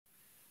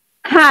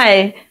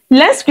Hi,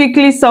 let's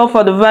quickly solve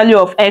for the value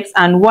of x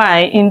and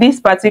y in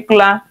this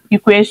particular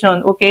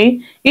equation,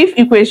 okay? If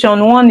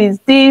equation 1 is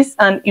this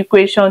and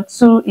equation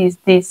 2 is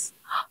this.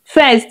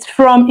 First,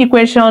 from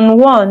equation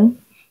 1,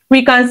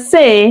 we can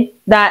say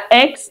that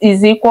x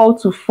is equal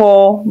to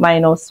 4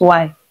 minus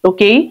y,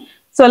 okay?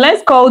 So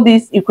let's call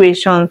this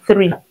equation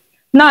 3.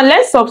 Now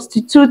let's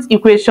substitute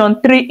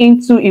equation 3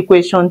 into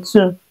equation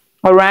 2,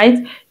 all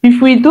right?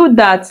 If we do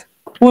that,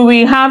 we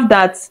will have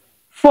that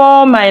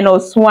 4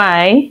 minus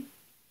y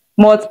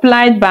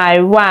multiplied by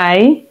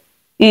y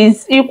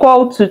is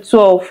equal to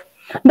 12.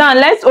 Now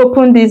let's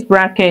open this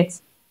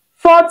bracket.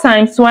 4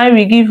 times y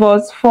will give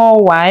us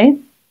 4y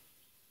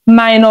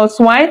minus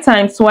y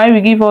times y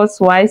will give us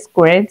y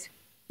squared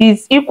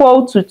is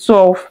equal to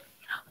 12.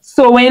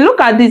 So when you look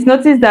at this,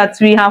 notice that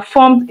we have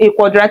formed a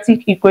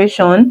quadratic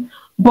equation,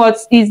 but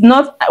it's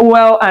not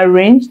well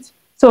arranged.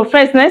 So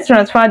first, let's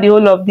transfer the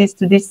whole of this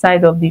to this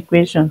side of the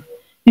equation.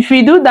 If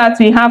we do that,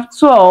 we have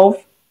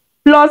 12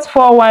 plus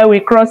 4y will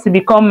cross to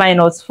become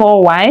minus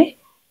 4y,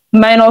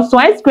 minus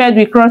y squared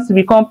will cross to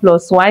become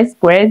plus y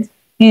squared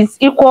is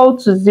equal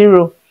to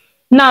 0.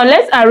 Now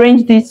let's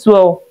arrange this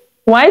well.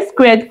 Y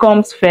squared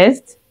comes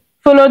first,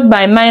 followed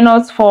by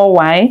minus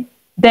 4y,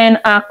 then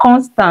our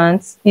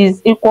constant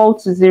is equal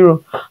to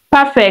 0.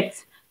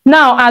 Perfect.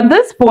 Now at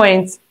this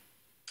point,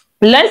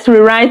 let's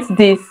rewrite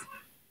this.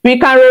 We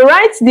can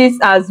rewrite this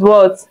as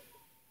what?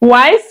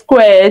 Y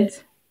squared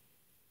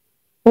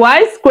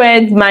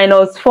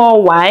minus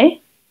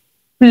 4y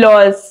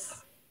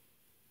plus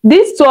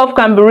this 12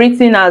 can be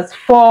written as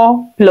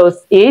 4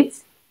 plus 8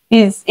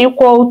 is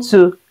equal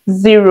to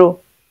 0.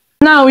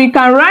 Now we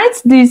can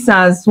write this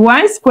as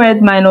y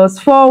squared minus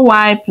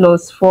 4y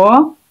plus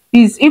 4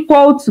 is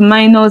equal to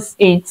minus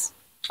 8.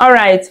 All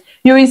right,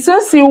 you will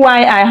soon see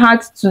why I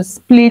had to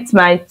split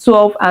my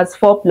 12 as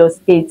 4 plus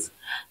 8.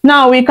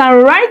 Now we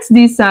can write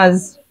this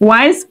as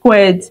y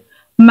squared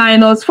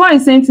minus 4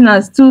 is same thing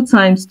as 2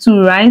 times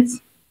 2, right?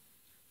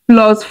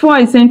 Plus 4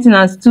 is same thing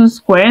as 2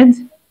 squared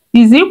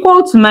is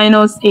equal to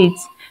minus 8.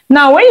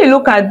 Now when you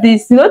look at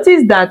this,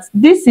 notice that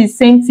this is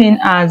same thing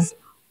as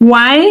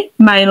y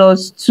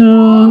minus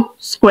 2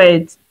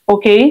 squared,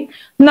 okay?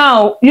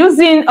 Now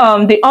using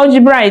the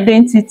algebra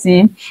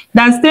identity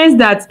that states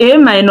that a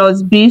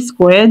minus b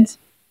squared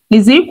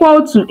is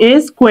equal to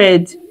a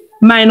squared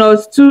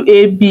minus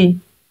 2ab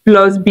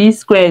plus b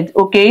squared,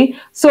 okay?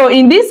 So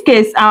in this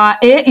case, our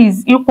a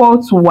is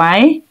equal to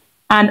y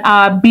and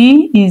our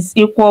b is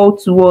equal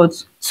to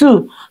what?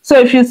 2. So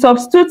if you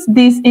substitute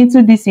this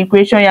into this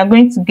equation, you are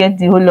going to get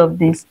the whole of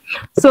this.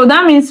 So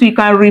that means we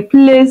can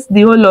replace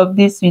the whole of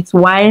this with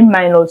y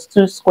minus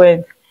 2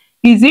 squared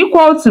is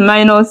equal to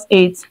minus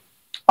 8.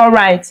 All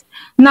right.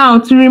 Now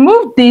to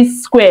remove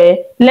this square,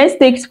 let's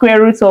take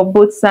square root of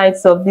both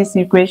sides of this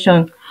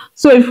equation.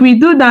 So if we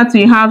do that,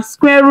 we have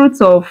square root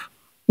of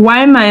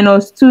y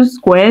minus 2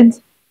 squared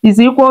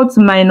is equal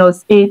to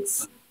minus 8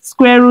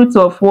 square root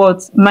of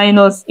what?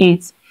 Minus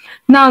 8.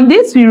 Now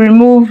this will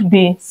remove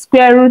the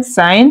square root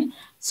sign.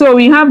 So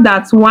we have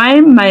that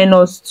y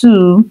minus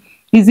 2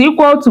 is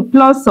equal to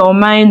plus or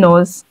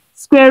minus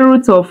square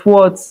root of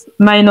what?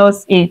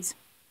 Minus 8.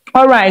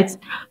 All right.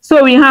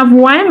 So we have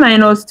y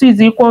minus 2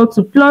 is equal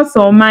to plus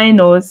or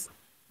minus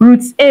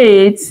root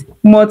 8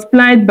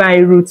 multiplied by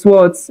root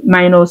what?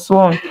 Minus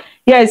 1.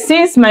 Yes,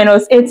 since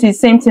minus 8 is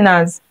same thing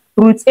as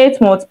root 8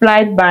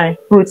 multiplied by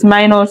root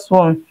minus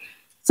 1.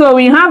 So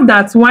we have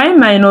that y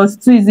minus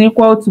 2 is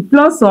equal to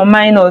plus or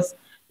minus.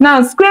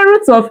 Now square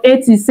root of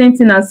 8 is same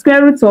thing as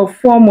square root of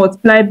 4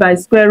 multiplied by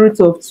square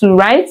root of 2,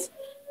 right?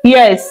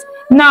 Yes.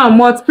 Now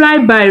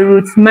multiplied by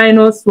root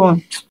minus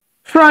 1.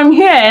 From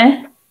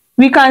here,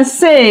 we can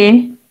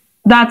say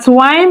that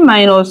y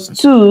minus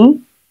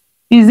 2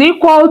 is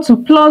equal to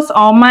plus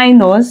or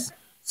minus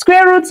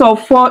square root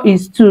of 4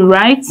 is 2,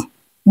 right?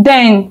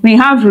 Then we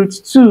have root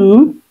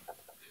 2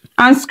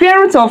 and square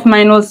root of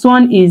minus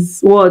 1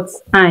 is what?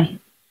 I.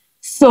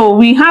 So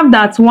we have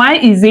that y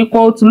is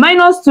equal to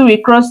minus 2 will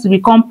cross to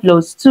become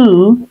plus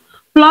 2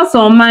 plus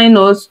or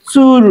minus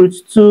 2 root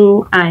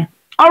 2i.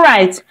 All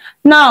right.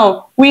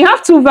 Now we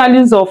have two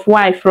values of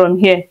y from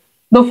here.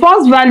 The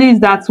first value is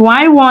that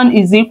y1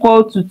 is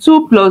equal to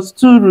 2 plus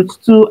 2 root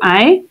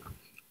 2i,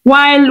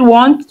 while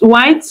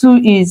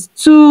y2 is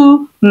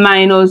 2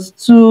 minus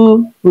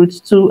 2 root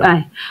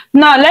 2i.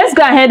 Now let's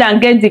go ahead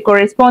and get the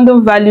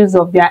corresponding values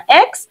of their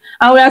x,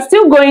 and we are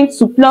still going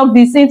to plug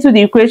this into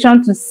the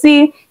equation to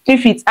see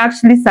if it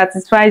actually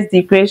satisfies the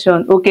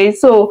equation. Okay,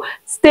 so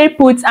stay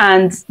put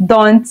and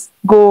don't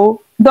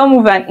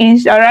move an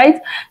inch. All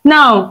right,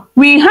 now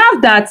we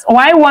have that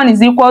y1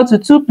 is equal to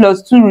 2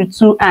 plus 2 root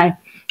 2i,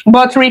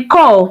 but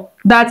recall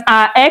that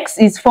our x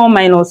is 4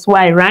 minus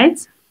y,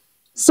 right?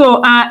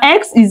 So our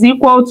x is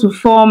equal to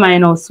 4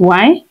 minus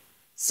y.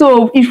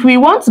 So if we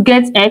want to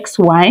get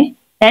xy,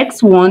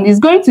 x1 is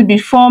going to be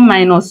 4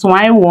 minus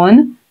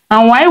y1,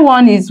 and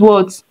y1 is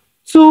what?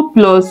 2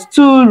 plus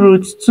 2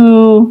 root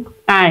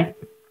 2i.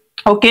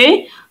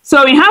 Okay,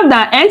 so we have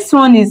that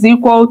x1 is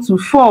equal to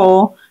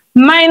 4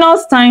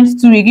 minus times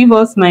 2 will give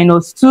us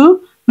minus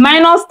 2,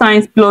 Minus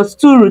times plus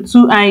 2 root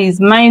 2i is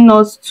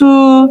minus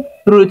 2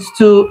 root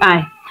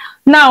 2i.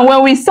 Now,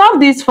 when we solve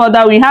this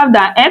further, we have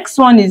that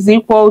x1 is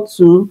equal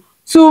to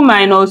 2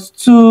 minus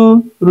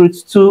 2 root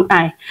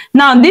 2i.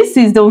 Now, this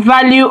is the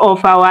value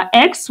of our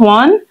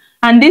x1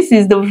 and this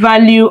is the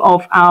value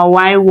of our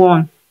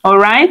y1. All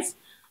right.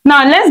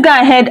 Now, let's go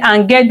ahead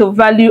and get the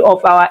value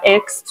of our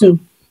x2.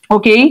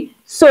 Okay,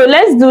 so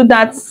let's do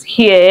that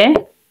here.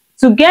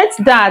 To get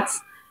that,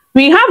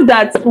 we have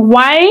that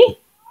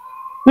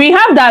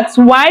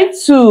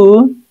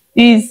y2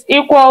 is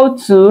equal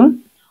to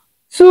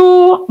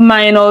 2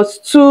 minus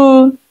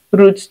 2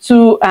 root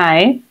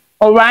 2i.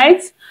 All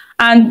right,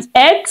 and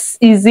x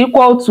is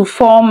equal to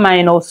 4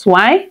 minus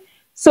y.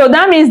 So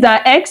that means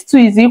that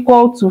x2 is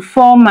equal to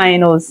 4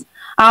 minus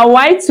our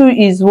y2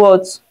 is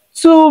what?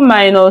 2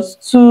 minus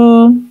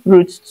 2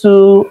 root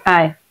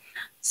 2i.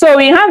 So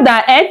we have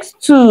that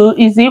x2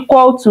 is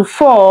equal to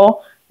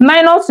 4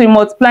 minus we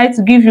multiply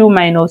to give you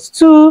minus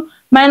 2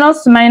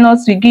 minus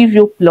minus will give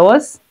you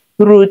plus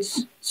root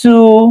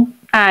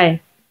 2i.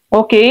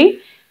 Okay,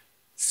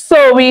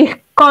 so we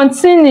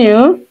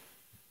continue,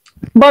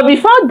 but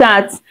before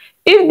that,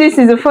 if this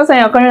is the first time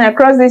you're coming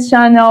across this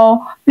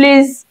channel,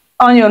 please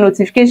on your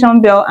notification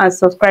bell and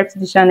subscribe to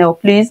the channel.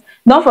 Please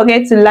don't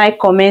forget to like,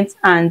 comment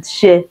and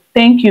share.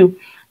 Thank you.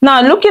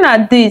 Now, looking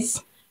at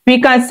this,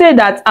 we can say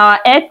that our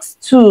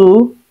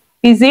x2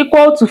 is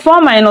equal to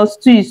 4 minus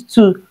 2 is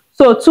 2.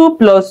 So 2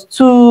 plus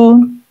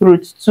 2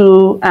 root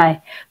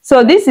 2i.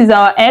 So this is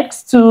our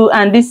x2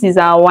 and this is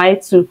our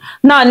y2.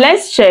 Now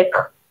let's check.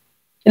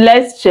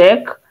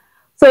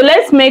 So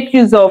let's make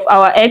use of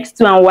our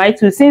x2 and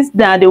y2 since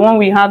they are the one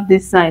we have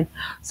this side.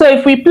 So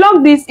if we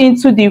plug this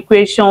into the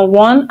equation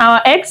 1,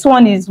 our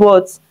x1 is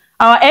what?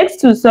 Our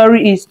x2,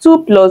 sorry, is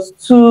 2 plus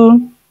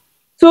 2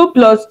 root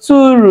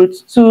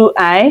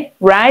 2i,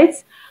 right?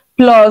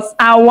 Plus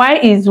our y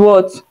is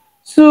what?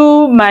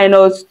 2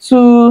 minus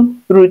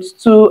 2 root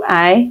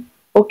 2i,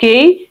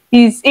 okay,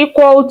 is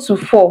equal to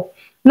 4.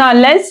 Now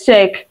let's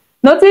check.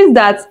 Notice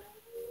that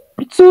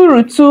 2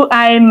 root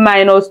 2i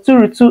minus 2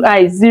 root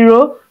 2i is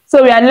 0.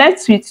 So we are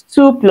left with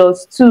 2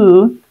 plus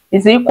 2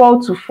 is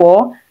equal to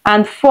 4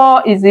 and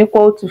 4 is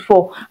equal to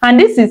 4. And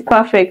this is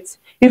perfect.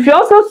 If you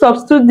also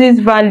substitute this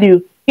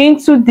value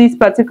into this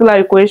particular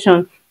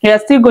equation, you are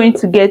still going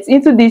to get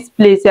into this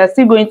place, you are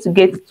still going to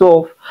get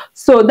 12.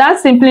 So that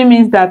simply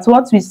means that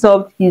what we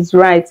solved is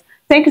right.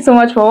 Thank you so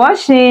much for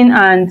watching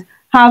and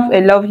have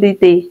a lovely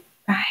day.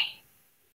 Bye.